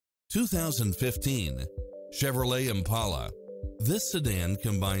2015 Chevrolet Impala. This sedan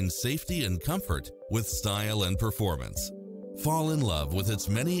combines safety and comfort with style and performance. Fall in love with its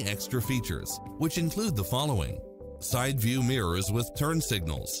many extra features, which include the following: side view mirrors with turn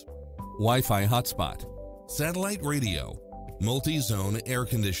signals, Wi-Fi hotspot, satellite radio, multi-zone air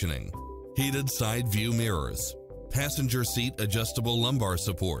conditioning, heated side view mirrors, passenger seat adjustable lumbar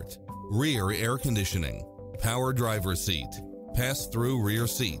support, rear air conditioning, power driver seat, pass-through rear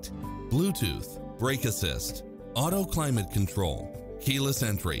seat, Bluetooth, brake assist, auto climate control, keyless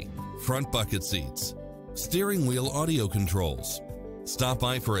entry, front bucket seats, steering wheel audio controls. Stop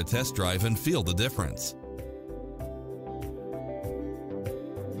by for a test drive and feel the difference.